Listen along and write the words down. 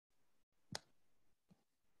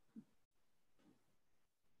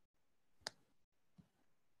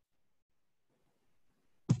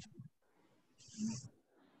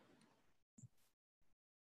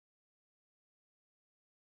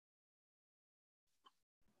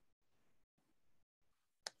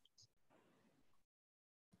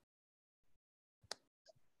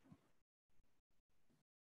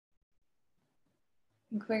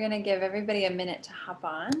think we're going to give everybody a minute to hop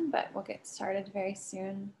on, but we'll get started very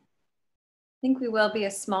soon. I think we will be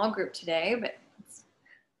a small group today, but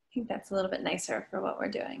I think that's a little bit nicer for what we're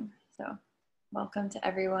doing. So welcome to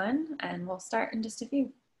everyone, and we'll start in just a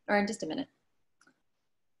few, or in just a minute.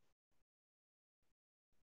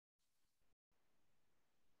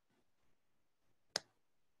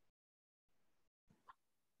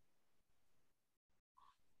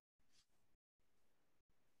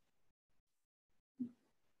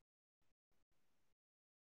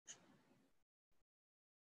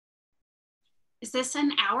 Is this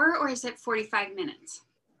an hour or is it 45 minutes?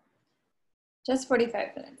 Just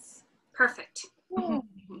 45 minutes. Perfect.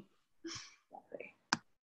 Exactly.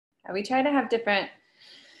 We try to have different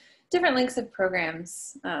lengths of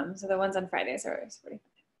programs. So the ones on Fridays are always 45.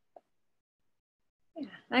 Yeah.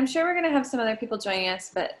 I'm sure we're going to have some other people joining us,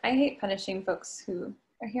 but I hate punishing folks who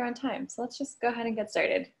are here on time. So let's just go ahead and get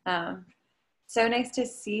started. So nice to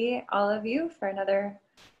see all of you for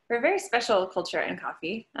a very special Culture and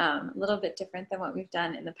Coffee, a little bit different than what we've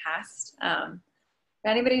done in the past. If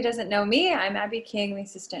anybody who doesn't know me, I'm Abby King, the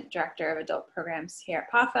Assistant Director of Adult Programs here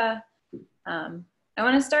at PAFA. I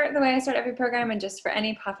want to start the way I start every program, and just for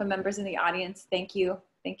any PAFA members in the audience, thank you.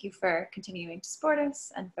 Thank you for continuing to support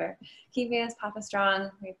us and for keeping us PAFA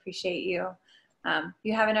strong. We appreciate you. If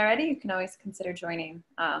you haven't already, you can always consider joining,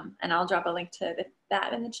 and I'll drop a link to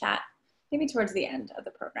that in the chat, maybe towards the end of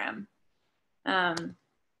the program.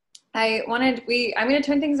 I'm going to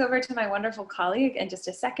turn things over to my wonderful colleague in just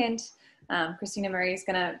a second. Kristina Murray is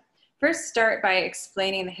going to first start by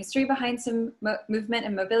explaining the history behind some movement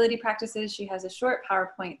and mobility practices. She has a short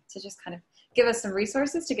PowerPoint to just kind of give us some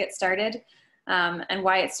resources to get started, and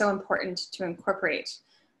why it's so important to incorporate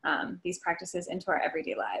these practices into our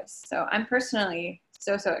everyday lives. So I'm personally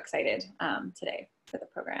so excited today for the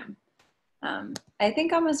program. I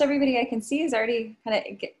think almost everybody I can see is already kind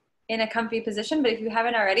of in a comfy position, but if you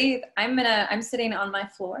haven't already, I'm sitting on my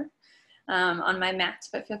floor, on my mat,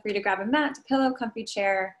 but feel free to grab a mat, a pillow, comfy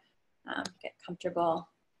chair, get comfortable.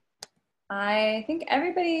 I think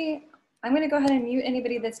everybody, I'm going to go ahead and mute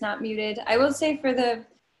anybody that's not muted. I will say for the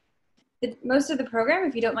most of the program,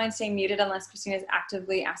 if you don't mind staying muted unless Kristina is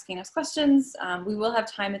actively asking us questions, we will have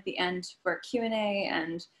time at the end for Q&A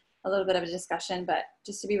and a little bit of a discussion, but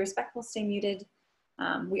just to be respectful, stay muted.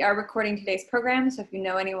 We are recording today's program, so if you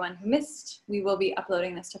know anyone who missed, we will be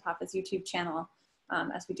uploading this to PAFA's YouTube channel,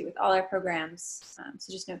 as we do with all our programs.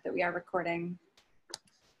 So just note that we are recording.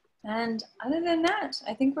 And other than that,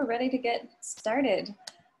 I think we're ready to get started.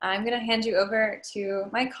 I'm going to hand you over to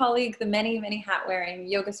my colleague, the many hat-wearing,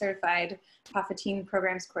 yoga-certified PAFA Teen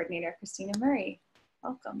Programs Coordinator, Kristina Murray.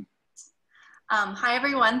 Welcome. Hi,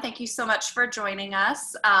 everyone. Thank you so much for joining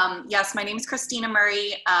us. Yes, my name is Kristina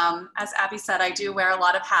Murray. As Abby said, I do wear a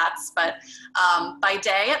lot of hats, but by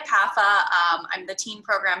day at PAFA, I'm the Teen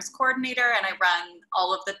Programs Coordinator, and I run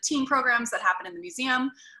all of the teen programs that happen in the museum.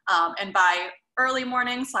 And by early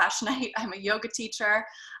morning / night, I'm a yoga teacher.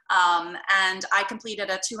 And I completed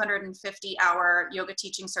a 250-hour yoga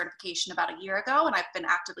teaching certification about a year ago, and I've been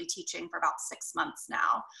actively teaching for about 6 months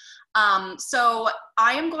now. So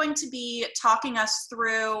I am going to be talking us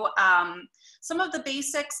through some of the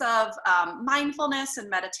basics of mindfulness and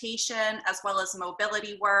meditation, as well as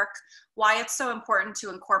mobility work, why it's so important to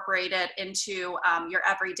incorporate it into your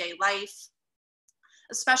everyday life,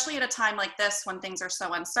 especially at a time like this when things are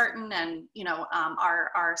so uncertain, and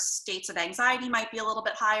our states of anxiety might be a little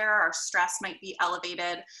bit higher, our stress might be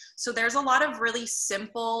elevated. So there's a lot of really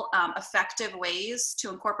simple, effective ways to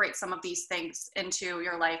incorporate some of these things into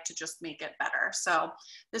your life to just make it better. So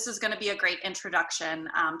this is going to be a great introduction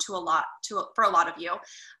for a lot of you.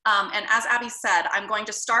 And as Abby said, I'm going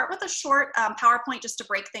to start with a short PowerPoint just to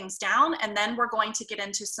break things down, and then we're going to get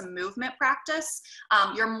into some movement practice.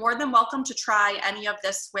 You're more than welcome to try any of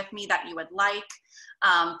this with me that you would like.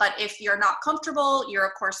 But if you're not comfortable, you're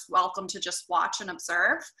of course welcome to just watch and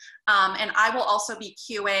observe. And I will also be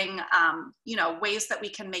cueing, ways that we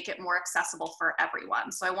can make it more accessible for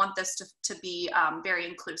everyone. So I want this to be very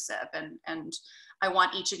inclusive, and I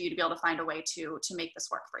want each of you to be able to find a way to make this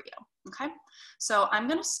work for you. Okay, so I'm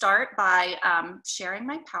going to start by sharing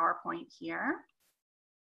my PowerPoint here.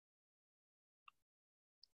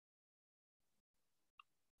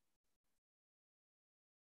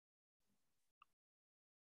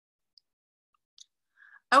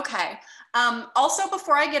 Okay. Also,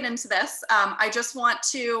 before I get into this, I just want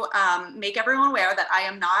to make everyone aware that I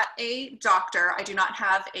am not a doctor. I do not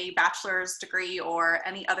have a bachelor's degree or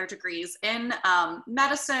any other degrees in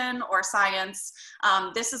medicine or science.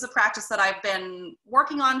 This is a practice that I've been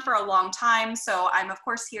working on for a long time. So I'm of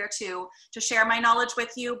course here to share my knowledge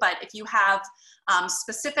with you, but if you have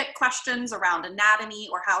specific questions around anatomy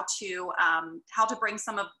or how to bring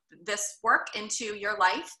some of this work into your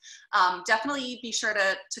life, definitely be sure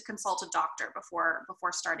to consult a doctor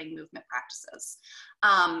before starting movement practices.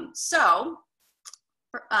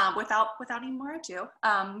 Without any more ado,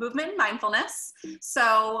 movement and mindfulness.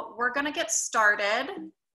 So we're going to get started.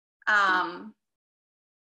 Give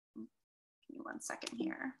me 1 second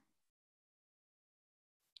here.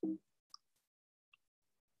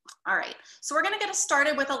 All right, so we're going to get us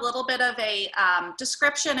started with a little bit of a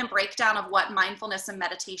description and breakdown of what mindfulness and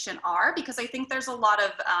meditation are, because I think there's a lot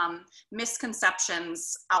of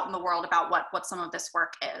misconceptions out in the world about what some of this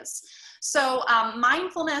work is. So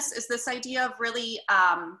mindfulness is this idea of really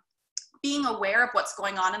being aware of what's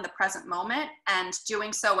going on in the present moment and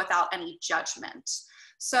doing so without any judgment.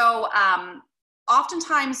 So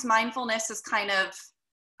oftentimes mindfulness is kind of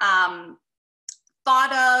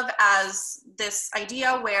thought of as this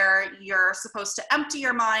idea where you're supposed to empty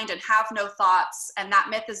your mind and have no thoughts, and that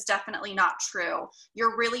myth is definitely not true.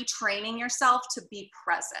 You're really training yourself to be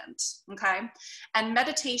present, okay? And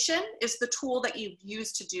meditation is the tool that you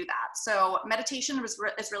use to do that. So meditation is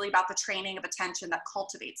really about the training of attention that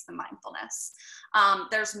cultivates the mindfulness.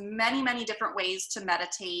 There's many, many different ways to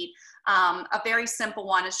meditate. A very simple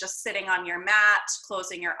one is just sitting on your mat,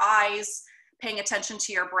 closing your eyes, paying attention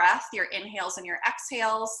to your breath, your inhales and your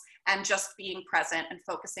exhales, and just being present and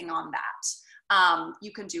focusing on that.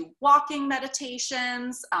 You can do walking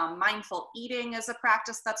meditations. Mindful eating is a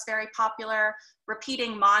practice that's very popular.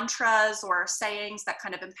 Repeating mantras or sayings that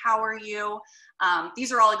kind of empower you.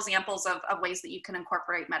 These are all examples of ways that you can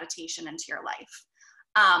incorporate meditation into your life.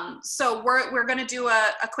 So we're going to do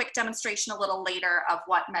a quick demonstration a little later of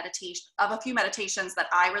a few meditations that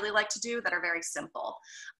I really like to do that are very simple.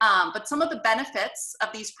 But some of the benefits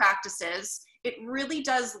of these practices, it really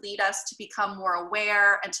does lead us to become more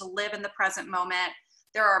aware and to live in the present moment.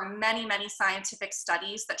 There are many, many scientific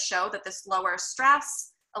studies that show that this lowers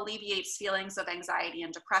stress, alleviates feelings of anxiety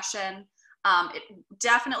and depression. It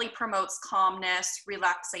definitely promotes calmness,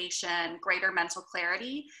 relaxation, greater mental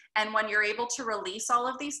clarity. And when you're able to release all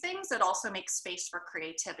of these things, it also makes space for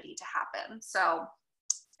creativity to happen. So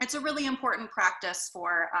it's a really important practice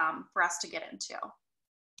for us to get into.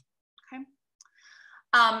 Okay.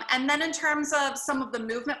 And then in terms of some of the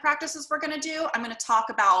movement practices we're going to do, I'm going to talk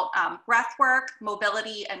about breath work,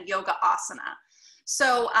 mobility, and yoga asana.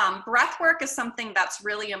 So breath work is something that's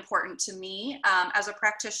really important to me as a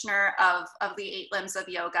practitioner of the 8 limbs of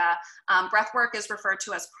yoga. Breath work is referred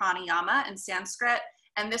to as pranayama in Sanskrit,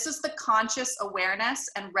 and this is the conscious awareness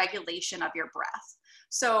and regulation of your breath.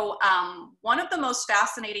 So one of the most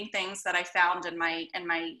fascinating things that I found in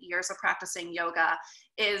my years of practicing yoga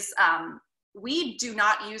is we do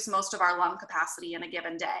not use most of our lung capacity in a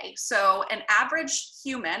given day. So an average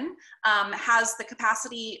human has the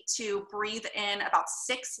capacity to breathe in about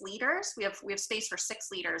 6 liters. We have space for 6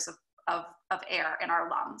 liters of air in our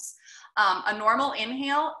lungs. A normal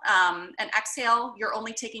inhale and exhale, you're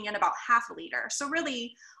only taking in about half a liter. So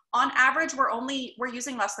really, on average, we're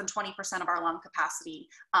using less than 20% of our lung capacity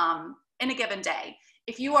in a given day.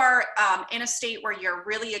 If you are in a state where you're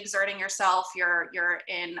really exerting yourself, you're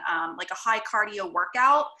in like a high cardio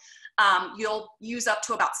workout, you'll use up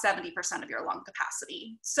to about 70% of your lung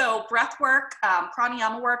capacity. So breath work,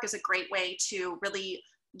 pranayama work is a great way to really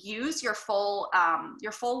use your full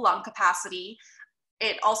lung capacity.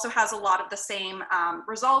 It also has a lot of the same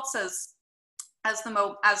results as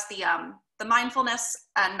the mindfulness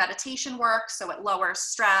and meditation work. So it lowers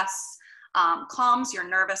stress, calms your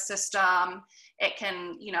nervous system. It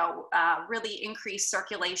can, really increase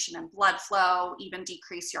circulation and blood flow, even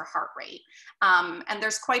decrease your heart rate. And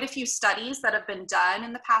there's quite a few studies that have been done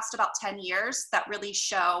in the past about 10 years that really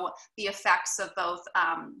show the effects of both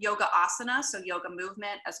yoga asana, so yoga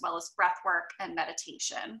movement, as well as breath work and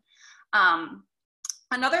meditation.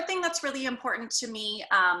 Another thing that's really important to me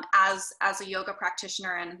as a yoga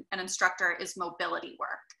practitioner and instructor is mobility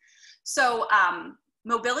work. So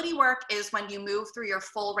mobility work is when you move through your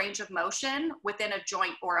full range of motion within a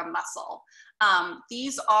joint or a muscle.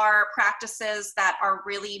 These are practices that are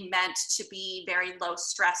really meant to be very low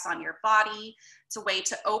stress on your body. It's a way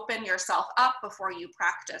to open yourself up before you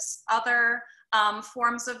practice other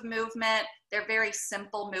forms of movement. They're very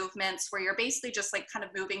simple movements where you're basically just like kind of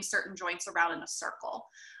moving certain joints around in a circle.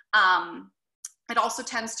 It also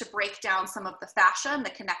tends to break down some of the fascia and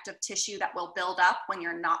the connective tissue that will build up when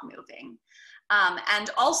you're not moving. And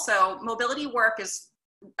also, mobility work is,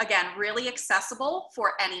 again, really accessible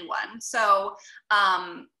for anyone. So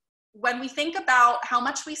when we think about how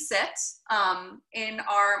much we sit in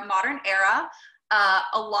our modern era,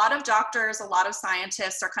 a lot of doctors, a lot of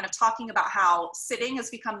scientists are kind of talking about how sitting has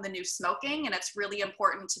become the new smoking, and it's really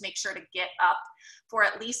important to make sure to get up for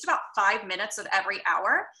at least about 5 minutes of every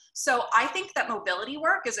hour. So I think that mobility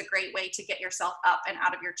work is a great way to get yourself up and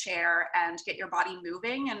out of your chair and get your body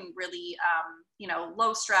moving, and really, you know,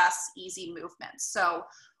 low stress, easy movements. So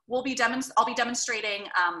I'll be demonstrating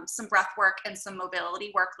some breath work and some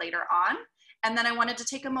mobility work later on. And then I wanted to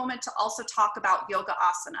take a moment to also talk about yoga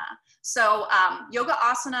asana. So yoga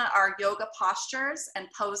asana are yoga postures and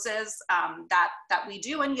poses that we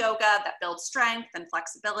do in yoga that build strength and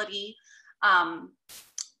flexibility.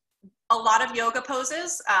 A lot of yoga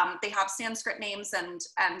poses, they have Sanskrit names, and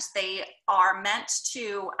they are meant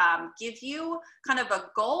to give you kind of a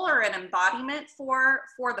goal or an embodiment for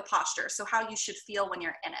the posture. So how you should feel when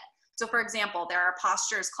you're in it. So for example, there are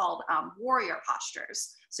postures called warrior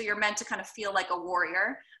postures. So you're meant to kind of feel like a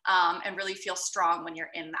warrior and really feel strong when you're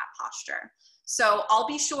in that posture. So I'll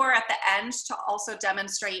be sure at the end to also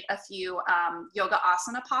demonstrate a few yoga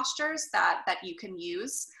asana postures that you can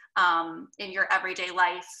use in your everyday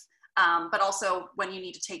life, but also when you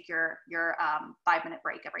need to take your 5-minute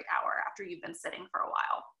break every hour after you've been sitting for a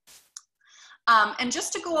while. And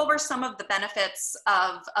just to go over some of the benefits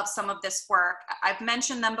of some of this work, I've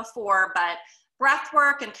mentioned them before, but breath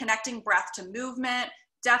work and connecting breath to movement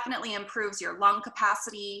definitely improves your lung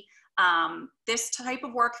capacity. This type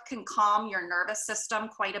of work can calm your nervous system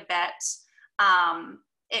quite a bit.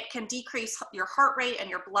 It can decrease your heart rate and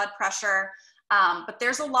your blood pressure. But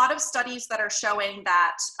there's a lot of studies that are showing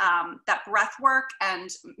that that breath work and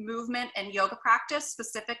movement and yoga practice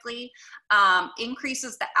specifically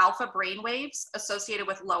increases the alpha brain waves associated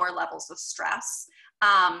with lower levels of stress.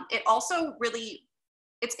 It also really,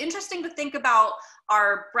 it's interesting to think about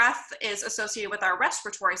our breath is associated with our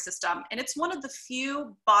respiratory system, and it's one of the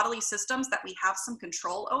few bodily systems that we have some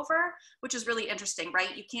control over, which is really interesting,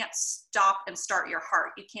 right? You can't stop and start your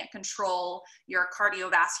heart. You can't control your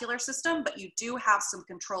cardiovascular system, but you do have some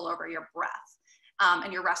control over your breath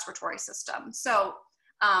and your respiratory system. So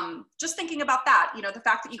just thinking about that, you know, the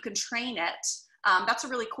fact that you can train it, that's a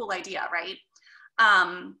really cool idea, right?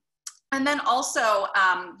 And then also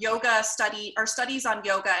studies on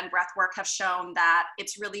yoga and breath work have shown that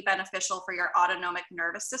it's really beneficial for your autonomic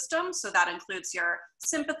nervous system. So that includes your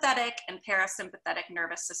sympathetic and parasympathetic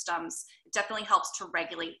nervous systems. It definitely helps to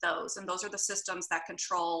regulate those. And those are the systems that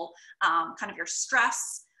control kind of your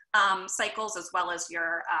stress cycles as well as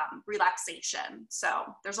your relaxation. So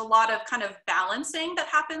there's a lot of kind of balancing that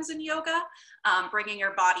happens in yoga, bringing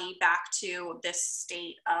your body back to this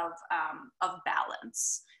state of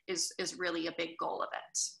balance is really a big goal of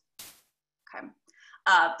it. Okay.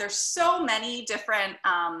 There's so many different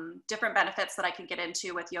benefits that I could get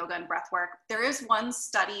into with yoga and breath work. There is one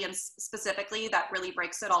study and specifically that really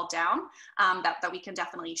breaks it all down that we can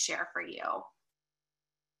definitely share for you.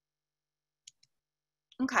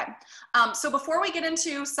 Okay, so before we get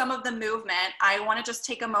into some of the movement, I want to just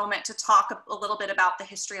take a moment to talk a little bit about the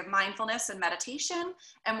history of mindfulness and meditation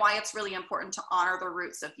and why it's really important to honor the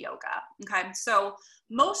roots of yoga. Okay, so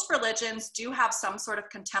most religions do have some sort of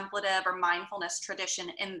contemplative or mindfulness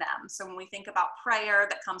tradition in them. So when we think about prayer,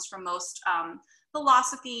 that comes from most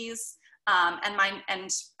philosophies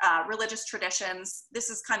and religious traditions,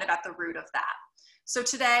 this is kind of at the root of that. So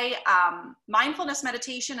today, mindfulness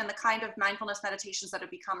meditation and the kind of mindfulness meditations that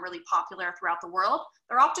have become really popular throughout the world,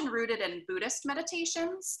 they're often rooted in Buddhist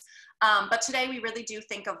meditations. But today we really do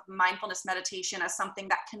think of mindfulness meditation as something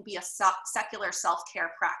that can be a secular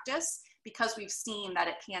self-care practice because we've seen that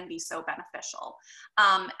it can be so beneficial.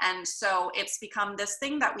 And so it's become this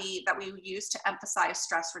thing that we use to emphasize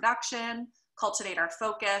stress reduction, cultivate our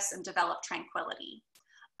focus, and develop tranquility.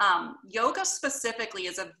 Yoga specifically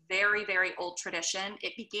is a very, very old tradition.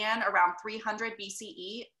 It began around 300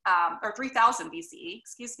 BCE, or 3000 BCE,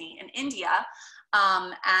 excuse me, in India.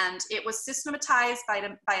 And it was systematized by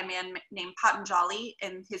a man named Patanjali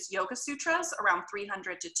in his Yoga Sutras around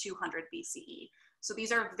 300 to 200 BCE. So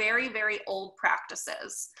these are very, very old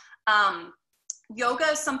practices. Yoga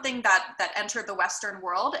is something that entered the Western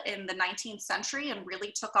world in the 19th century and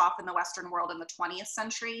really took off in the Western world in the 20th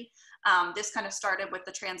century. This kind of started with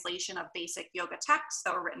the translation of basic yoga texts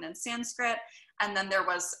that were written in Sanskrit. And then there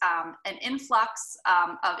was an influx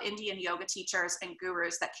of Indian yoga teachers and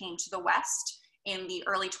gurus that came to the West in the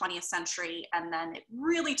early 20th century, and then it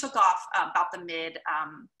really took off about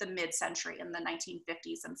the mid-century in the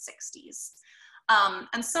 1950s and 60s.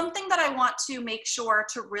 And something that I want to make sure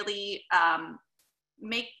to really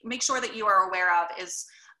make sure that you are aware of is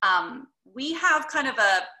we have kind of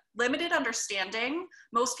a limited understanding.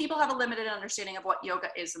 Most people have a limited understanding of what yoga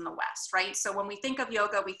is in the West, right? So when we think of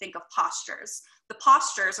yoga, we think of postures. The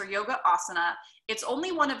postures, or yoga asana, it's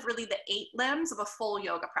only one of really the 8 limbs of a full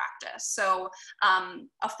yoga practice. So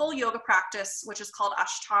a full yoga practice, which is called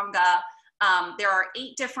Ashtanga, there are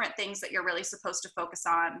 8 different things that you're really supposed to focus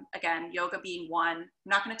on. Again, yoga being one. I'm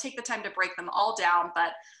not going to take the time to break them all down,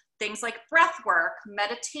 but things like breath work,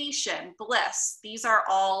 meditation, bliss, these are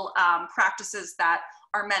all practices that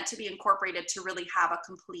are meant to be incorporated to really have a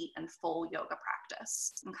complete and full yoga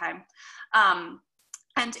practice, okay?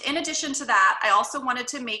 And in addition to that, I also wanted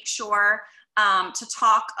to make sure to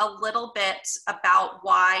talk a little bit about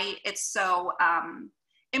why it's so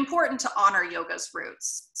important to honor yoga's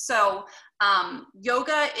roots. So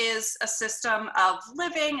yoga is a system of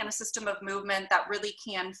living and a system of movement that really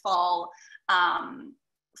can fall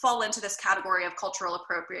into this category of cultural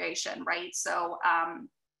appropriation, right? So,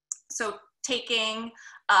 so taking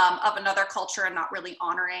of another culture and not really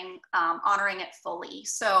honoring it fully.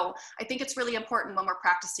 So I think it's really important when we're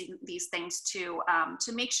practicing these things to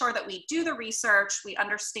make sure that we do the research, we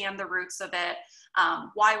understand the roots of it,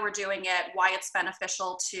 why we're doing it, why it's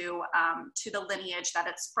beneficial to the lineage that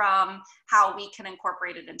it's from, how we can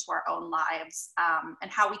incorporate it into our own lives, and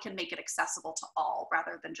how we can make it accessible to all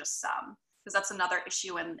rather than just some. Because that's another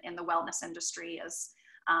issue in the wellness industry is,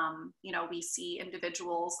 you know, we see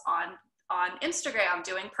individuals on Instagram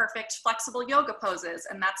doing perfect flexible yoga poses,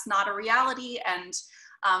 and that's not a reality and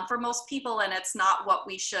for most people, and it's not what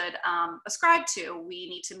we should ascribe to. We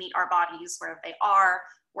need to meet our bodies where they are,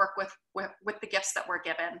 work with the gifts that we're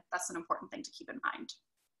given. That's an important thing to keep in mind.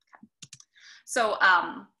 So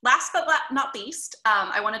last but not least,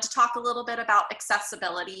 I wanted to talk a little bit about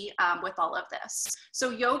accessibility with all of this.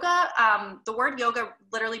 So yoga, the word yoga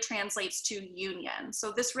literally translates to union.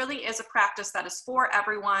 So this really is a practice that is for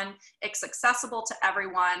everyone. It's accessible to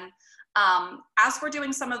everyone. As we're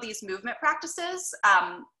doing some of these movement practices,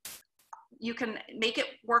 you can make it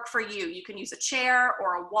work for you. You can use a chair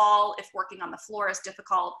or a wall if working on the floor is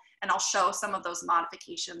difficult, and I'll show some of those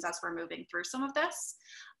modifications as we're moving through some of this.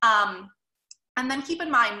 And then keep in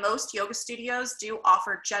mind, most yoga studios do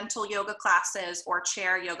offer gentle yoga classes or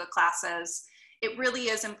chair yoga classes. It really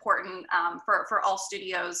is important for all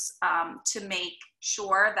studios to make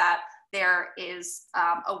sure that there is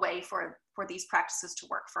a way for these practices to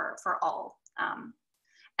work for all.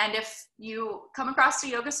 And if you come across a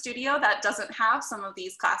yoga studio that doesn't have some of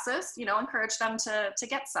these classes, you know, encourage them to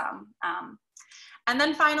get some. And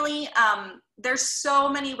then finally, there's so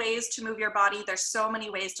many ways to move your body. There's so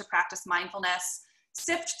many ways to practice mindfulness.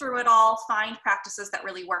 Sift through it all, find practices that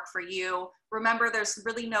really work for you. Remember, there's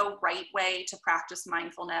really no right way to practice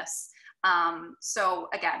mindfulness. So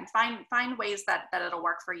again, find ways that it'll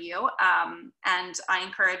work for you. And I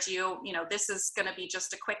encourage you, you know, this is going to be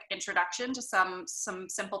just a quick introduction to some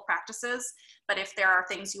simple practices. But if there are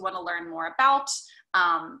things you want to learn more about,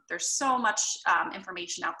 there's so much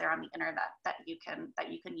information out there on the internet that you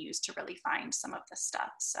can use to really find some of this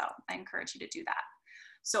stuff. So I encourage you to do that.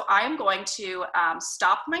 So I am going to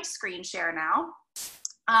stop my screen share now.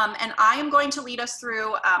 And I am going to lead us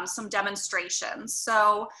through some demonstrations.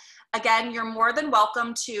 So again, you're more than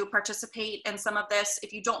welcome to participate in some of this.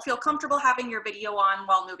 If you don't feel comfortable having your video on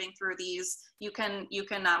while moving through these, you can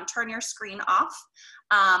turn your screen off.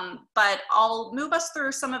 But I'll move us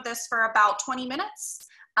through some of this for about 20 minutes.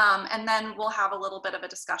 And then we'll have a little bit of a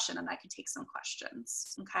discussion and I can take some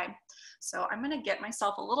questions, okay? So I'm gonna get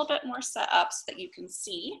myself a little bit more set up so that you can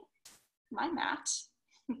see my mat.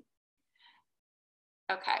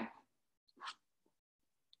 Okay.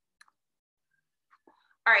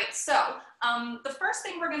 All right, so the first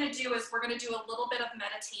thing we're gonna do is we're gonna do a little bit of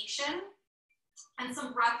meditation and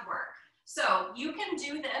some breath work. So you can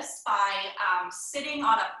do this by sitting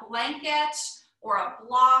on a blanket or a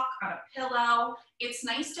block on a pillow. It's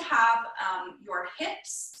nice to have your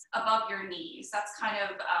hips above your knees. That's kind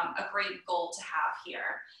of a great goal to have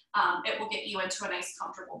here. It will get you into a nice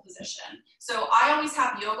comfortable position. So I always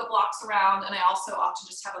have yoga blocks around, and I also often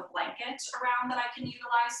just have a blanket around that I can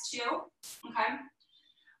utilize too, okay?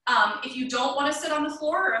 If you don't want to sit on the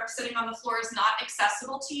floor, or if sitting on the floor is not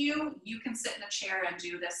accessible to you, you can sit in a chair and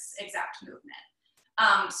do this exact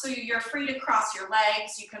movement. So you're free to cross your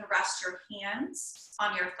legs. You can rest your hands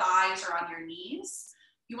on your thighs or on your knees.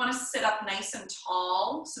 You want to sit up nice and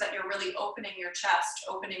tall so that you're really opening your chest,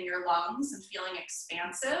 opening your lungs and feeling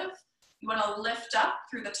expansive. You want to lift up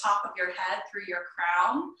through the top of your head, through your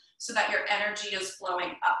crown, so that your energy is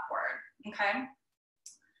flowing upward, okay?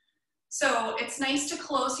 So it's nice to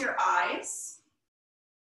close your eyes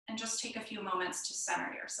and just take a few moments to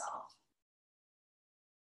center yourself.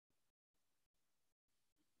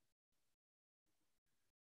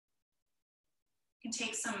 You can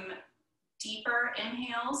take some deeper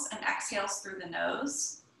inhales and exhales through the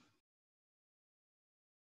nose.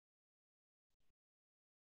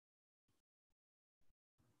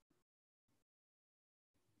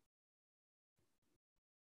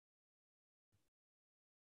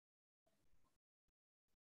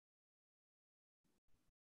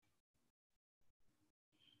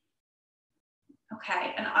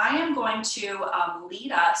 Okay, and I am going to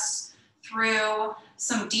lead us through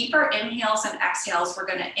some deeper inhales and exhales. We're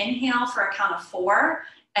going to inhale for a count of 4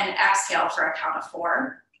 and exhale for a count of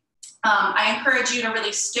 4. I encourage you to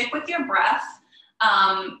really stick with your breath.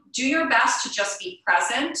 Do your best to just be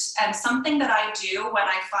present. And something that I do when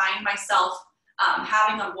I find myself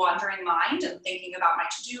having a wandering mind and thinking about my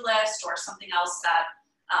to-do list or something else that,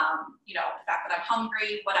 you know, the fact that I'm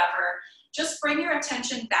hungry, whatever, just bring your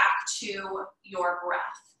attention back to your breath.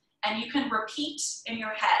 And you can repeat in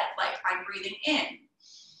your head, like, I'm breathing in,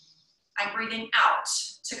 I'm breathing out,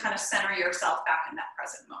 to kind of center yourself back in that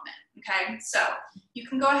present moment, okay? So you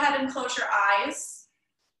can go ahead and close your eyes.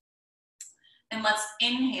 And let's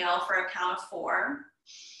inhale for a count of 4.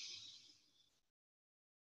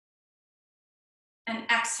 And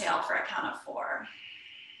exhale for a count of 4.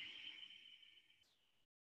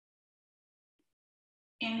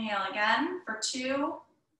 Inhale again for 2,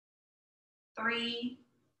 3,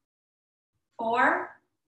 4,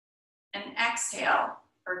 and exhale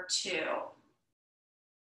for 2,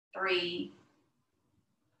 3,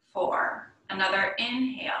 4. Another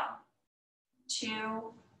inhale,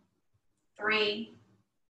 2, 3,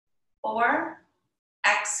 4.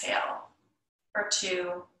 Exhale for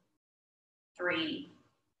 2, 3,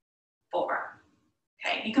 4.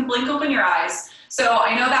 Okay, you can blink open your eyes. So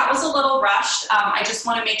I know that was a little rushed. I just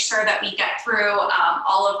want to make sure that we get through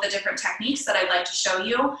all of the different techniques that I'd like to show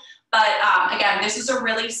you. But again, this is a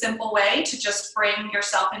really simple way to just bring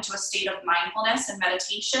yourself into a state of mindfulness and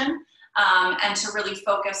meditation, and to really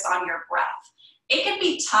focus on your breath. It can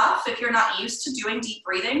be tough if you're not used to doing deep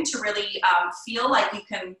breathing to really feel like you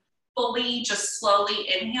can fully just slowly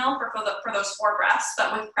inhale for those 4 breaths,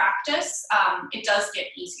 but with practice, it does get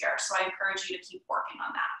easier. So I encourage you to keep working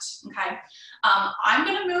on that, okay? I'm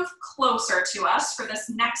gonna move closer to us for this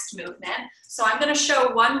next movement. So I'm gonna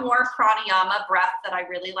show one more pranayama breath that I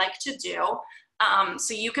really like to do.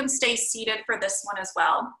 So you can stay seated for this one as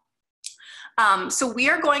well. So we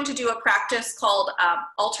are going to do a practice called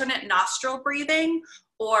alternate nostril breathing,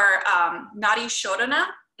 or nadi shodhana,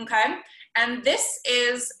 okay? And this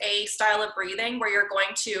is a style of breathing where you're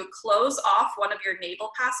going to close off one of your navel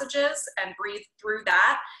passages and breathe through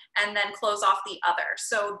that, and then close off the other.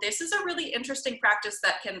 So this is a really interesting practice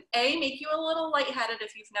that can, A, make you a little lightheaded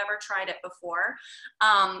if you've never tried it before,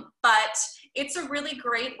 but it's a really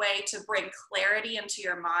great way to bring clarity into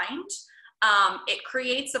your mind. It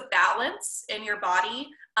creates a balance in your body,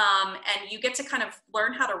 and you get to kind of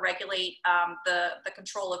learn how to regulate the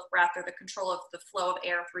control of breath, or the control of the flow of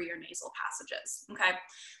air through your nasal passages, okay?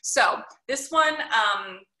 So this one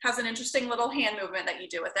has an interesting little hand movement that you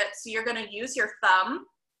do with it. So you're gonna use your thumb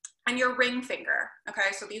and your ring finger,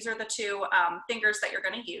 okay? So these are the 2 fingers that you're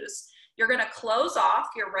gonna use. You're gonna close off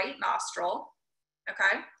your right nostril,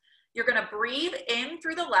 okay? You're gonna breathe in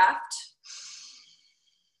through the left.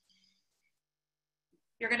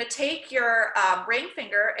 You're gonna take your ring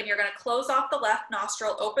finger and you're gonna close off the left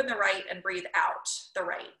nostril, open the right, and breathe out the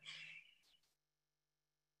right.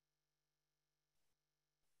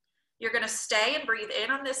 You're gonna stay and breathe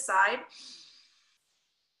in on this side.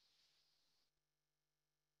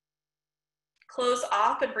 Close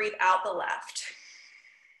off and breathe out the left.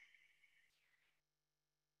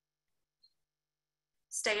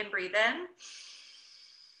 Stay and breathe in.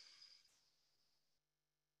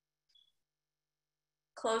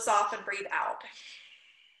 Close off and breathe out.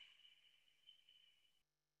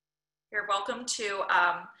 You're welcome to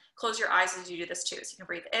close your eyes as you do this too. So you can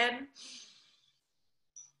breathe in.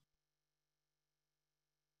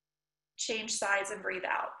 Change sides and breathe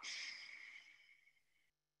out.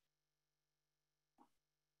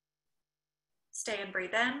 Stay and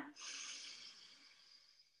breathe in.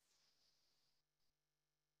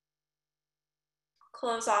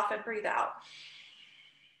 Close off and breathe out.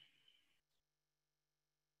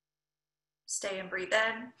 Stay and breathe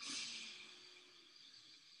in.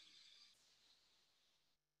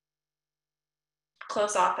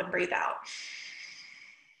 Close off and breathe out.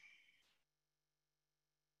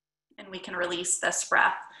 and we can release this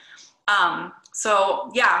breath. So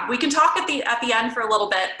yeah, we can talk at the end for a little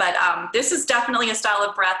bit, but this is definitely a style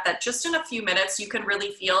of breath that just in a few minutes you can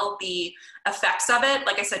really feel the effects of it.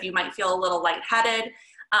 Like I said, you might feel a little lightheaded,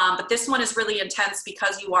 but this one is really intense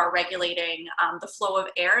because you are regulating the flow of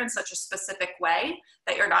air in such a specific way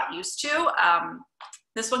that you're not used to.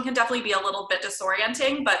 This one can definitely be a little bit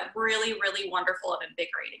disorienting, but really, really wonderful and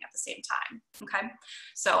invigorating at the same time, okay?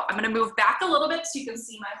 So I'm gonna move back a little bit so you can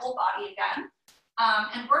see my whole body again.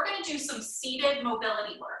 And we're gonna do some seated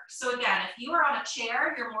mobility work. So again, if you are on a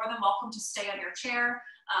chair, you're more than welcome to stay on your chair,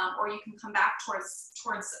 or you can come back towards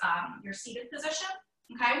your seated position,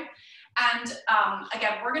 okay? And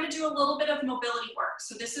again, we're gonna do a little bit of mobility work.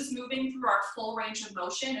 So this is moving through our full range of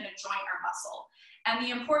motion in a joint or muscle. And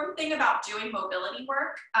the important thing about doing mobility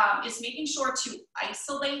work is making sure to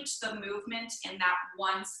isolate the movement in that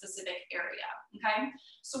one specific area, okay?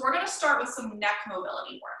 So we're gonna start with some neck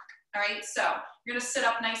mobility work. All right, so you're gonna sit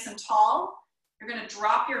up nice and tall. You're gonna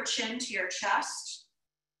drop your chin to your chest.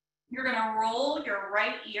 You're gonna roll your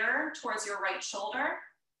right ear towards your right shoulder.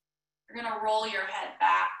 You're gonna roll your head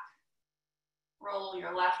back. Roll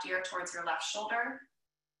your left ear towards your left shoulder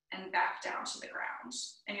and back down to the ground.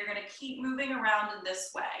 And you're gonna keep moving around in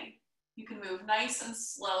this way. You can move nice and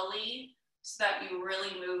slowly so that you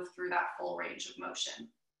really move through that full range of motion.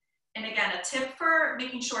 And again, a tip for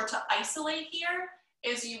making sure to isolate here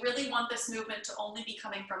is you really want this movement to only be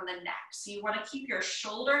coming from the neck. So you want to keep your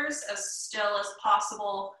shoulders as still as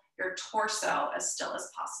possible, your torso as still as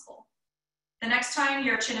possible. The next time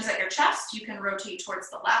your chin is at your chest, you can rotate towards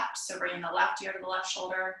the left. So bringing the left ear to the left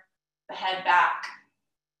shoulder, the head back,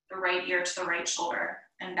 the right ear to the right shoulder,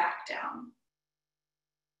 and back down.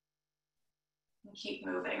 And keep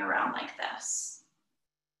moving around like this.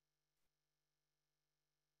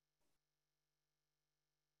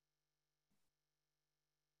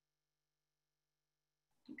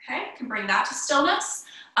 Okay, can bring that to stillness.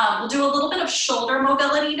 We'll do a little bit of shoulder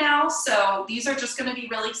mobility now. So these are just gonna be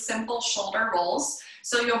really simple shoulder rolls.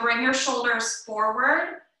 So you'll bring your shoulders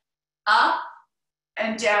forward, up,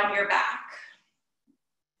 and down your back.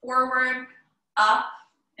 Forward, up,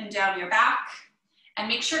 and down your back. And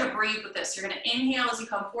make sure to breathe with this. You're gonna inhale as you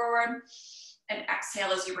come forward, and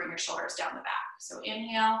exhale as you bring your shoulders down the back. So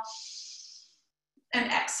inhale,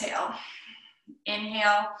 and exhale.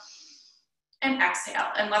 Inhale, and exhale.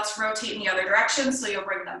 And let's rotate in the other direction. So you'll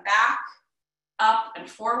bring them back, up, and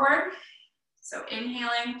forward. So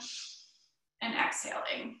inhaling and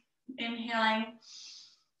exhaling. Inhaling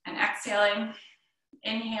and exhaling.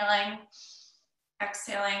 Inhaling,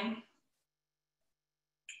 exhaling.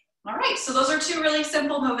 All right, so those are two really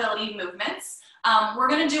simple mobility movements. We're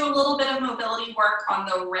gonna do a little bit of mobility work on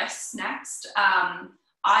the wrists next.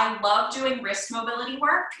 I love doing wrist mobility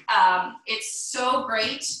work. It's so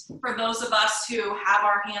great for those of us who have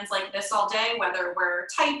our hands like this all day, whether we're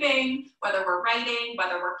typing, whether we're writing,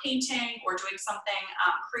 whether we're painting or doing something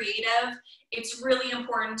creative. It's really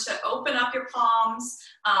important to open up your palms,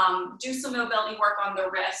 do some mobility work on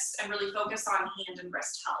the wrists, and really focus on hand and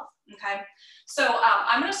wrist health, okay? So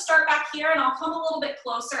I'm gonna start back here, and I'll come a little bit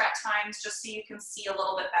closer at times just so you can see a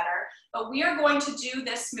little bit better. But we are going to do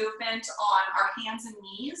this movement on our hands and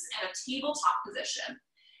knees in a tabletop position.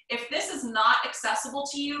 If this is not accessible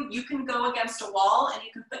to you, you can go against a wall and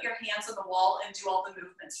you can put your hands on the wall and do all the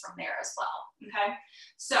movements from there as well, okay?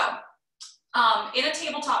 So in a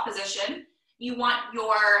tabletop position, you want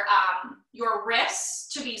your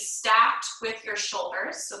wrists to be stacked with your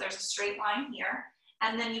shoulders. So there's a straight line here.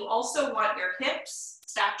 And then you also want your hips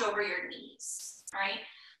stacked over your knees, all right?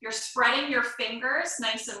 You're spreading your fingers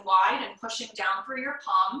nice and wide and pushing down through your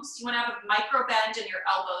palms. You want to have a micro bend in your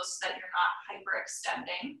elbows so that you're not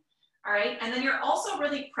hyperextending, all right? And then you're also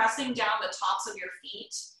really pressing down the tops of your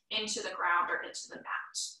feet into the ground or into the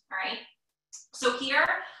mat, all right? So here,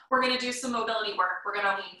 we're going to do some mobility work. We're going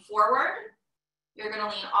to lean forward. You're going to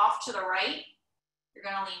lean off to the right. You're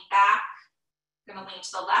going to lean back. You're going to lean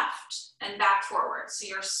to the left and back forward. So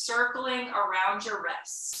you're circling around your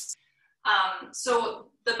wrists. So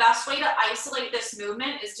the best way to isolate this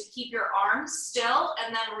movement is to keep your arms still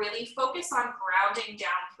and then really focus on grounding down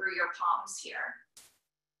through your palms here.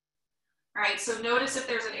 All right, so notice if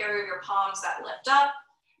there's an area of your palms that lift up,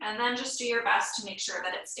 and then just do your best to make sure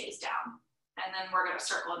that it stays down. And then we're going to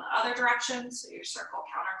circle in the other direction, so you circle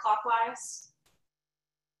counterclockwise.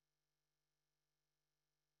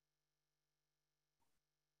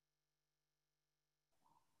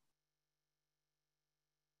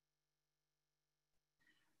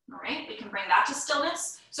 All right, we can bring that to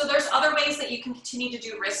stillness. So there's other ways that you can continue to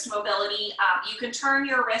do wrist mobility. You can turn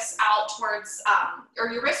your wrists out towards, or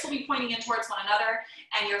your wrists will be pointing in towards one another,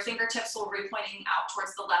 and your fingertips will be pointing out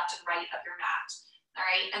towards the left and right of your mat. All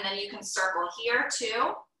right, and then you can circle here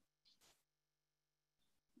too.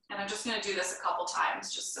 And I'm just gonna do this a couple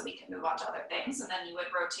times just so we can move on to other things, and then you would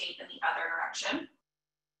rotate in the other direction.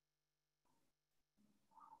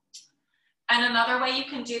 And another way you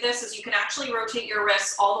can do this is you can actually rotate your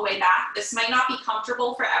wrists all the way back. This might not be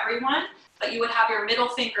comfortable for everyone, but you would have your middle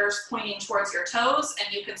fingers pointing towards your toes,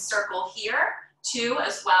 and you can circle here too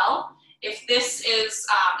as well. If this is,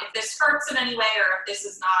 if this hurts in any way, or if this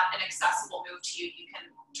is not an accessible move to you, you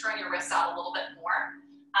can turn your wrists out a little bit more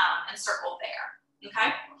and circle there,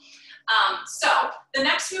 okay? So the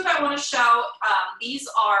next move I want to show, these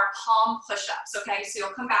are palm push-ups, okay? So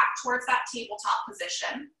you'll come back towards that tabletop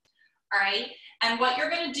position. All right, and what you're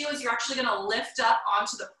going to do is you're actually going to lift up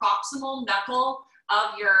onto the proximal knuckle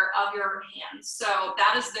of your hands. So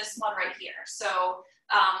that is this one right here. So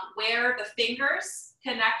where the fingers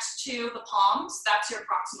connect to the palms, that's your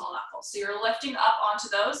proximal knuckle. So you're lifting up onto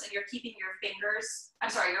those, and you're keeping your fingers,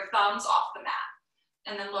 your thumbs off the mat,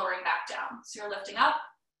 and then lowering back down. So you're lifting up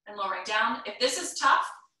and lowering down. If this is tough,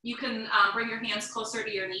 you can bring your hands closer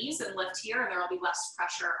to your knees and lift here, and there will be less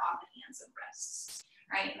pressure on the hands and wrists.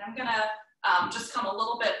 Right, and I'm gonna just come a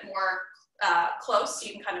little bit more close so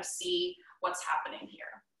you can kind of see what's happening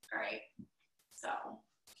here. All right, so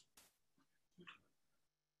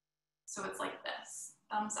it's like this,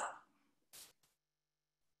 thumbs up.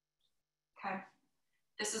 Okay,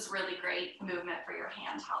 this is really great movement for your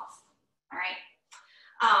hand health. All right,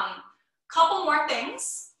 couple more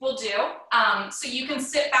things we'll do. So you can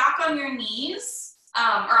sit back on your knees.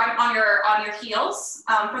 Or on your heels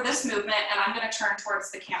for this movement, and I'm going to turn towards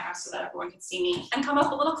the camera so that everyone can see me and come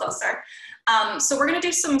up a little closer. So we're going to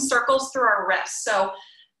do some circles through our wrists. So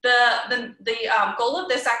the goal of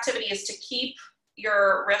this activity is to keep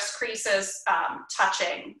your wrist creases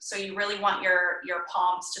touching. So you really want your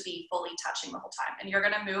palms to be fully touching the whole time, and you're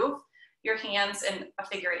going to move your hands in a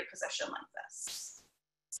figure 8 position like this.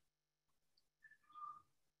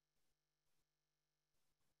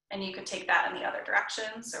 And you could take that in the other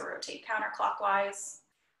direction, so rotate counterclockwise.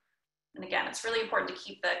 And again, it's really important to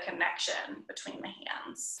keep the connection between the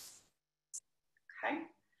hands. Okay.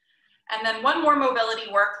 And then one more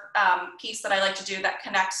mobility work piece that I like to do that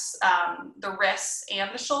connects the wrists and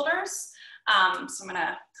the shoulders. So I'm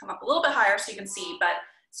gonna come up a little bit higher so you can see,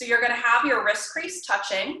 so you're gonna have your wrist crease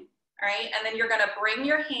touching, all right? And then you're gonna bring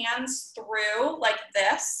your hands through like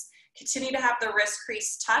this, continue to have the wrist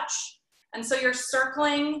crease touch. And so you're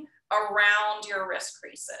circling around your wrist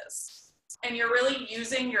creases, and you're really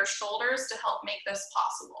using your shoulders to help make this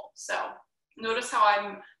possible. So notice how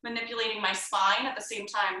I'm manipulating my spine at the same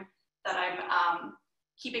time that I'm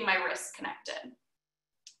keeping my wrists connected.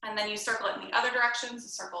 And then you circle it in the other direction, so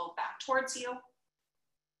circle back towards you.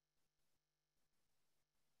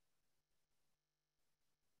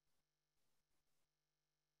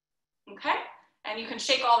 Okay. And you can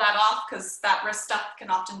shake all that off because that wrist stuff can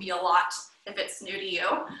often be a lot if it's new to you.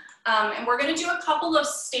 And we're going to do a couple of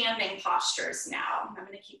standing postures now. I'm going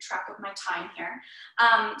to keep track of my time here.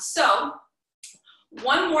 So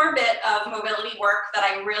one more bit of mobility work that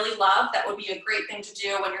I really love that would be a great thing to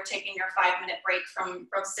do when you're taking your 5-minute break from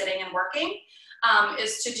sitting and working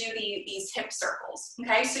is to do these hip circles.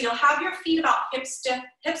 Okay, so you'll have your feet about hips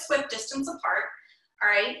width distance apart. All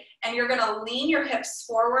right, and you're going to lean your hips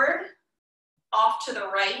forward, off to the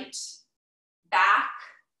right, back,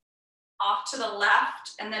 off to the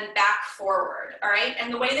left, and then back forward, all right?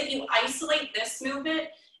 And the way that you isolate this movement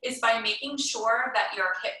is by making sure that your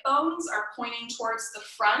hip bones are pointing towards the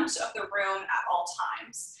front of the room at all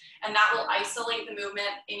times. And that will isolate the movement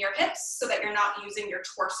in your hips so that you're not using your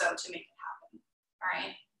torso to make it happen, all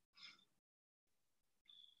right?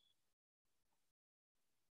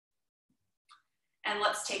 And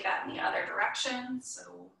let's take that in the other direction.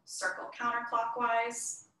 So circle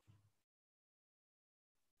counterclockwise.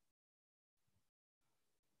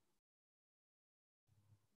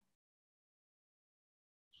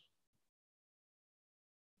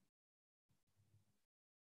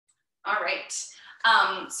 All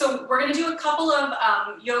right. So we're going to do a couple of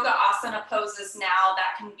yoga asana poses now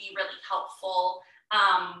that can be really helpful.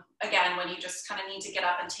 Again, when you just kind of need to get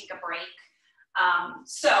up and take a break.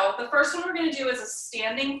 So the first one we're going to do is a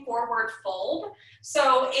standing forward fold.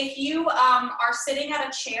 So if you are sitting at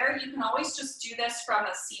a chair, you can always just do this from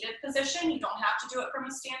a seated position. You don't have to do it from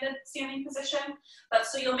a standing position. But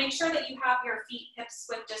so you'll make sure that you have your feet hips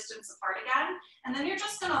width distance apart again. And then you're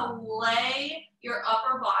just going to lay your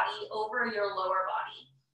upper body over your lower body.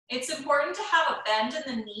 It's important to have a bend in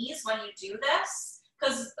the knees when you do this,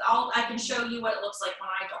 because I can show you what it looks like when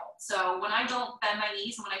I don't. So when I don't bend my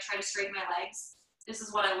knees and when I try to straighten my legs, this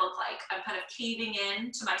is what I look like. I'm kind of caving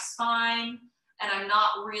in to my spine, and I'm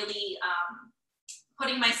not really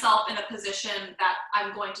putting myself in a position that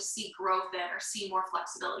I'm going to see growth in or see more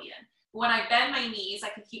flexibility in. When I bend my knees, I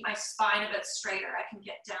can keep my spine a bit straighter. I can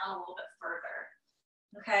get down a little bit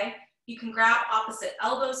further, okay? You can grab opposite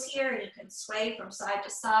elbows here and you can sway from side to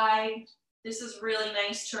side. This is really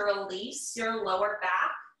nice to release your lower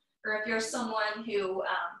back, or if you're someone who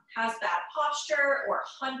has bad posture or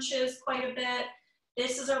hunches quite a bit,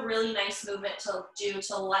 this is a really nice movement to do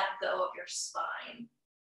to let go of your spine.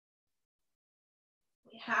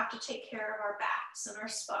 We have to take care of our backs and our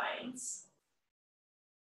spines.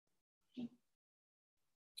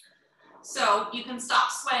 So you can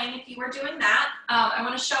stop swaying if you were doing that. I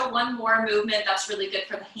want to show one more movement that's really good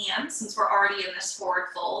for the hands since we're already in this forward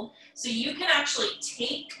fold. So you can actually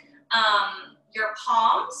take your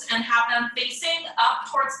palms and have them facing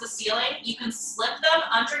up towards the ceiling. You can slip them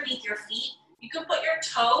underneath your feet. You can put your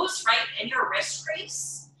toes right in your wrist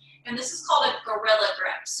crease. And this is called a gorilla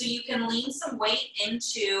grip. So you can lean some weight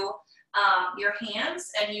into your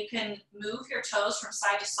hands and you can move your toes from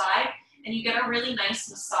side to side, and you get a really nice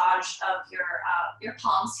massage of your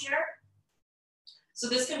palms here. So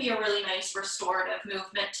this can be a really nice restorative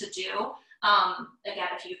movement to do. Again,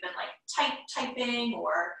 if you've been like typing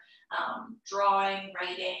or drawing,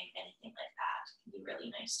 writing, anything like that, it can be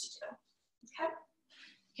really nice to do. Okay,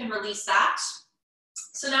 you can release that.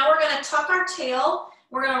 So now we're gonna tuck our tail.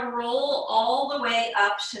 We're gonna roll all the way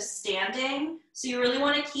up to standing. So you really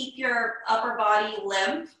wanna keep your upper body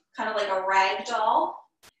limp, kind of like a rag doll.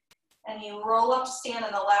 And you roll up to stand,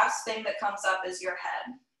 and the last thing that comes up is your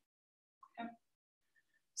head. Okay.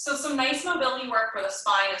 So some nice mobility work for the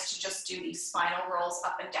spine is to just do these spinal rolls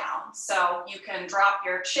up and down. So you can drop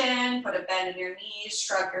your chin, put a bend in your knees,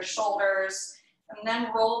 shrug your shoulders, and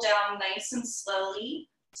then roll down nice and slowly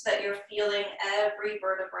so that you're feeling every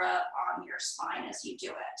vertebra on your spine as you do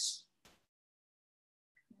it.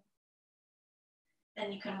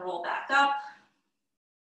 Then you can roll back up.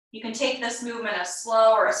 You can take this movement as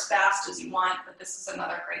slow or as fast as you want, but this is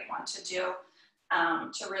another great one to do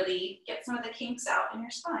to really get some of the kinks out in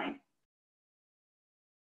your spine.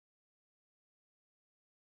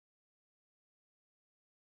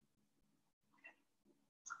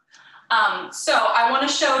 So I want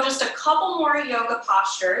to show just a couple more yoga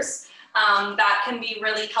postures that can be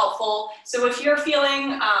really helpful. So if you're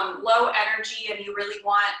feeling low energy and you really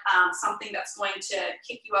want something that's going to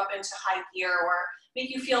kick you up into high gear or make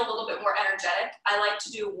you feel a little bit more energetic, I like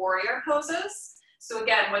to do warrior poses. So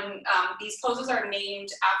again, when these poses are named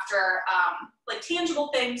after like tangible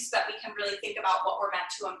things that we can really think about what we're meant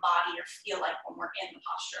to embody or feel like when we're in the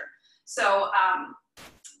posture. So,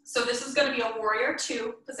 so this is going to be a warrior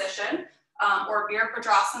 2 position or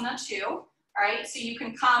Virabhadrasana 2. All right, so you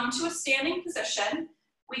can come to a standing position.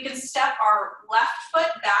 We can step our left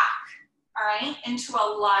foot back, all right, into a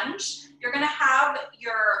lunge. You're going to have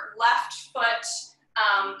your left foot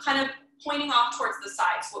kind of pointing off towards the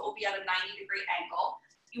side, so it will be at a 90-degree angle.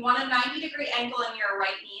 You want a 90-degree angle in your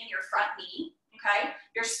right knee and your front knee, okay?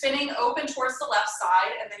 You're spinning open towards the left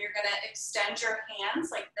side, and then you're gonna extend your hands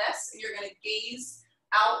like this, and you're gonna gaze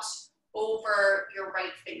out over your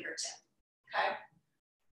right fingertip, okay?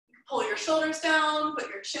 You can pull your shoulders down, put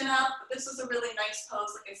your chin up. This is a really nice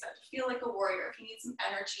pose, like I said, to feel like a warrior. If you need some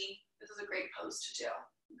energy, this is a great pose to do,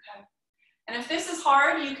 okay? And if this is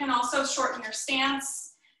hard, you can also shorten your stance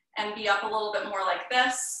and be up a little bit more like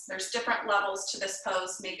this. There's different levels to this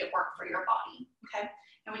pose, make it work for your body, okay?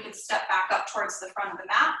 And we can step back up towards the front of the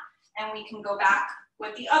mat, and we can go back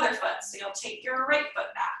with the other foot. So you'll take your right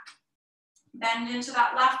foot back, bend into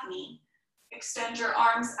that left knee, extend your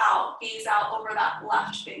arms out, gaze out over that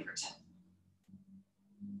left fingertip.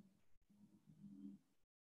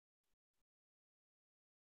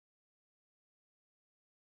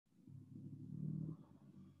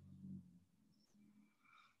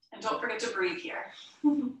 And don't forget to breathe here.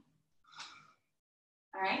 All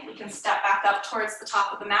right, we can step back up towards the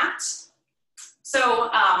top of the mat. So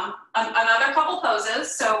another couple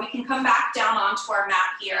poses. So we can come back down onto our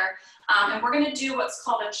mat here. And we're gonna do what's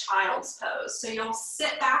called a child's pose. So you'll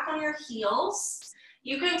sit back on your heels.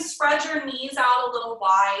 You can spread your knees out a little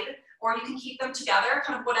wide, or you can keep them together,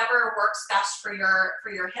 kind of whatever works best for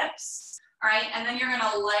your hips. All right, and then you're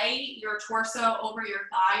gonna lay your torso over your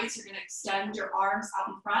thighs. You're gonna extend your arms out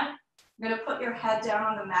in front. You're gonna put your head down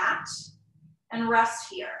on the mat and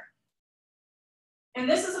rest here. And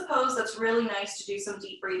this is a pose that's really nice to do some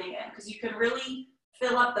deep breathing in, because you can really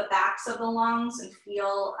fill up the backs of the lungs and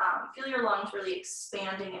feel your lungs really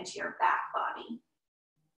expanding into your back body.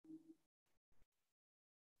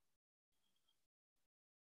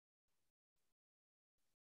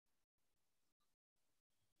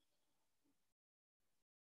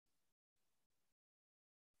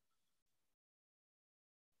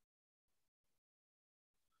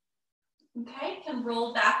 Okay, can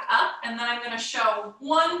roll back up, and then I'm going to show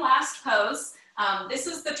one last pose. This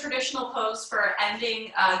is the traditional pose for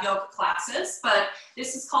ending yoga classes, but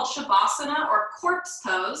this is called Shavasana or corpse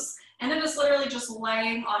pose, and it is literally just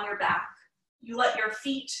laying on your back. You let your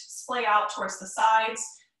feet splay out towards the sides.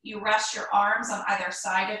 You rest your arms on either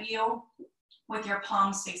side of you with your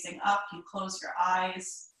palms facing up. You close your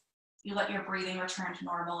eyes. You let your breathing return to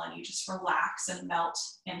normal, and you just relax and melt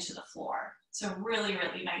into the floor. It's a really,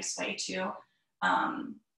 really nice way to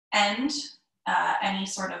end any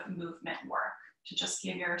sort of movement work, to just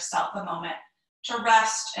give yourself a moment to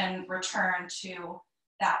rest and return to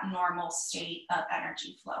that normal state of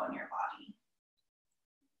energy flow in your body.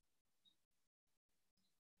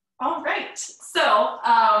 All right, so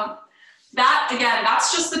that, again,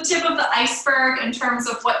 that's just the tip of the iceberg in terms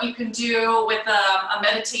of what you can do with a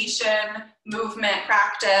meditation, movement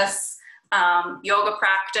practice, yoga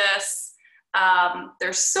practice.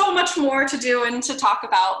 There's so much more to do and to talk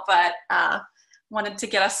about, but wanted to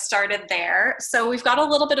get us started there. So we've got a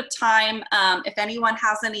little bit of time. If anyone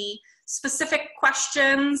has any specific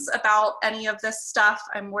questions about any of this stuff,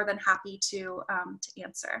 I'm more than happy to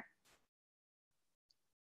answer.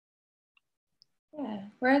 Yeah,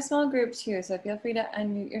 we're a small group too, so feel free to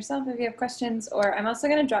unmute yourself if you have questions, or I'm also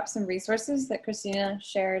going to drop some resources that Kristina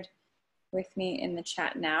shared with me in the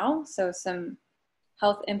chat now. So some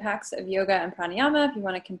health impacts of yoga and pranayama, if you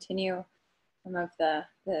want to continue some of the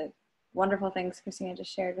wonderful things Kristina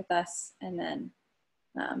just shared with us, and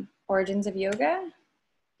then origins of yoga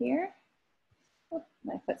here. Oh,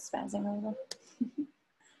 my foot's spazzing a little.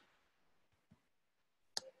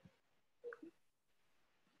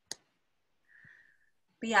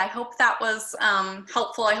 But yeah, I hope that was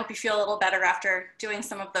helpful. I hope you feel a little better after doing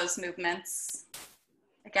some of those movements.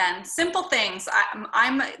 Again, simple things.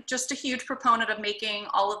 I'm just a huge proponent of making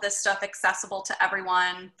all of this stuff accessible to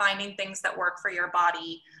everyone, finding things that work for your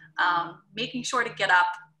body, making sure to get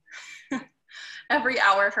up every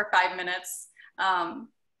hour for 5 minutes. I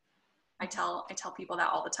tell people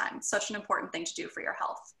that all the time. It's such an important thing to do for your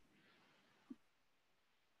health.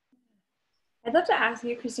 I'd love to ask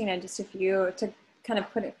you, Kristina, just if you to kind of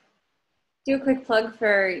do a quick plug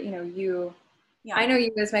for, you. Yeah. I know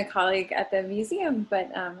you as my colleague at the museum,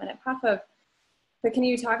 but and at PAFA. But can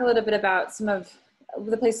you talk a little bit about some of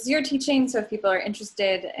the places you're teaching, so if people are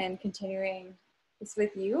interested in continuing this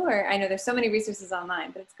with you? Or I know there's so many resources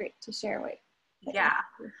online, but it's great to share what. Yeah.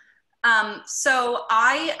 So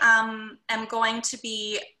I am going to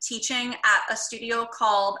be teaching at a studio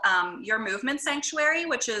called Your Movement Sanctuary,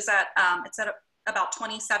 which is at it's at about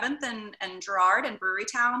 27th and Girard in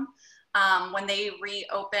Brewerytown, when they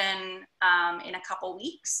reopen in a couple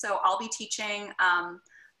weeks. So I'll be teaching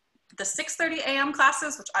the 6:30 a.m.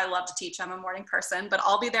 classes, which I love to teach. I'm a morning person, but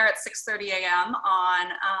I'll be there at 6:30 a.m. on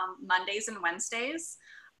Mondays and Wednesdays.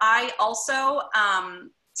 I also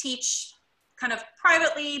teach kind of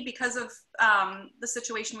privately because of the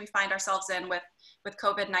situation we find ourselves in with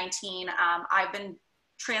COVID-19. I've been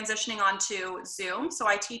transitioning onto Zoom. So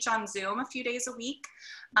I teach on Zoom a few days a week.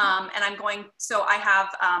 And I'm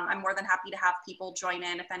more than happy to have people join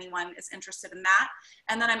in if anyone is interested in that.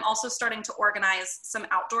 And then I'm also starting to organize some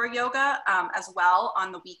outdoor yoga as well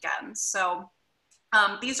on the weekends. So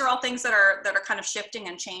these are all things that are kind of shifting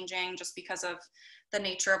and changing just because of the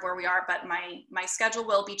nature of where we are, but my schedule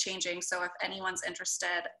will be changing. So if anyone's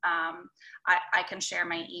interested, I can share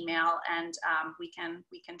my email, and we can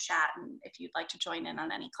chat. And if you'd like to join in on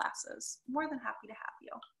any classes, more than happy to have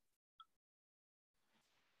you.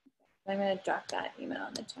 I'm going to drop that email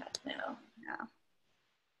in the chat now. Yeah.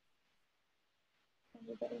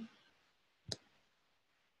 Everybody.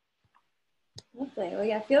 Lovely. Well,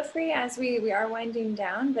 yeah, feel free as we are winding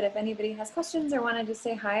down, but if anybody has questions or wanted to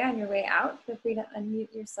say hi on your way out, feel free to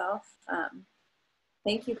unmute yourself.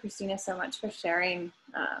 Thank you, Kristina, so much for sharing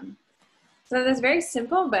some of those very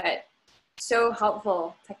simple but so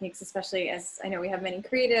helpful techniques, especially as I know we have many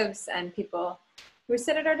creatives and people who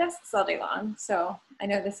sit at our desks all day long. So I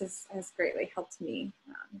know this has greatly helped me.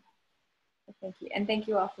 So thank you. And thank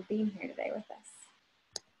you all for being here today with us.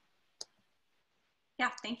 Yeah,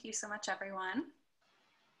 thank you so much, everyone.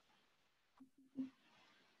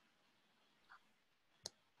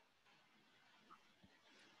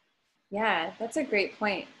 Yeah, that's a great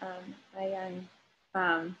point.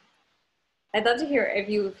 I'd love to hear if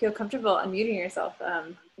you feel comfortable unmuting yourself.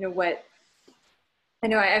 You know what? I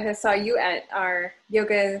know I saw you at our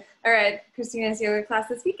yoga, or at Kristina's yoga class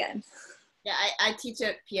this weekend. Yeah, I teach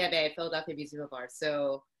at PMA, Philadelphia Museum of Art.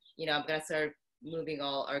 So, you know, I'm going to start moving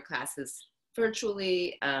all our classes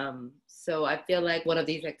virtually. So I feel like one of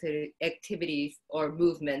these activities or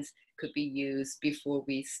movements could be used before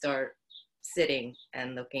we start sitting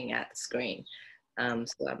and looking at the screen.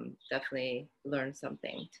 So I'm definitely learned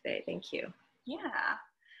something today. Thank you.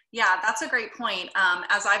 Yeah, that's a great point.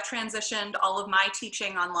 As I've transitioned all of my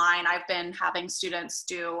teaching online, I've been having students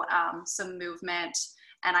do some movement,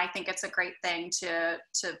 and I think it's a great thing to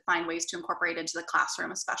find ways to incorporate into the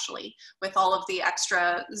classroom, especially with all of the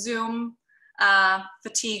extra Zoom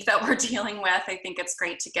fatigue that we're dealing with. I think it's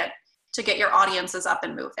great to get your audiences up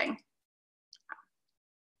and moving.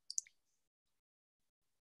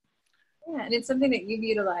 Yeah, and it's something that you've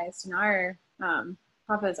utilized in our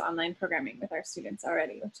PAFA's online programming with our students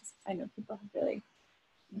already, which is, I know people have really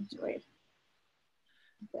enjoyed.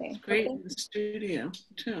 It's great in the studio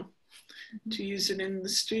too. To use it in the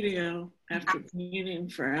studio after being in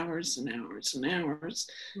for hours and hours and hours,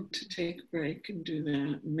 to take a break and do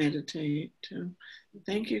that, meditate too.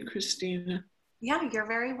 Thank you, Kristina. Yeah, you're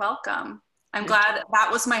very welcome. I'm glad. That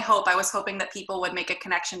was my hope. I was hoping that people would make a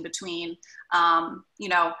connection between, you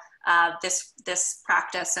know, this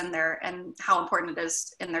practice and how important it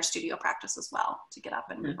is in their studio practice as well, to get up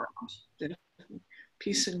and move around. Definitely.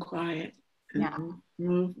 Peace and quiet and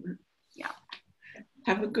movement. Yeah.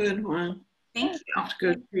 Have a good one. Thank you. I have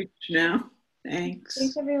to go preach now. Thanks.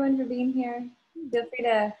 Thanks everyone for being here. Feel free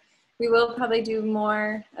to, we will probably do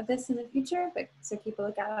more of this in the future, but so keep a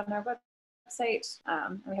lookout on our website.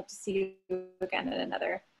 And we hope to see you again at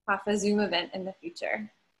another PAFA Zoom event in the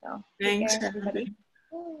future. So Thanks, take care, everybody.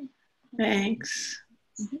 Thanks.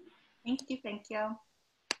 Thank you. Thank you.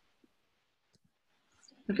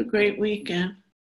 Have a great weekend.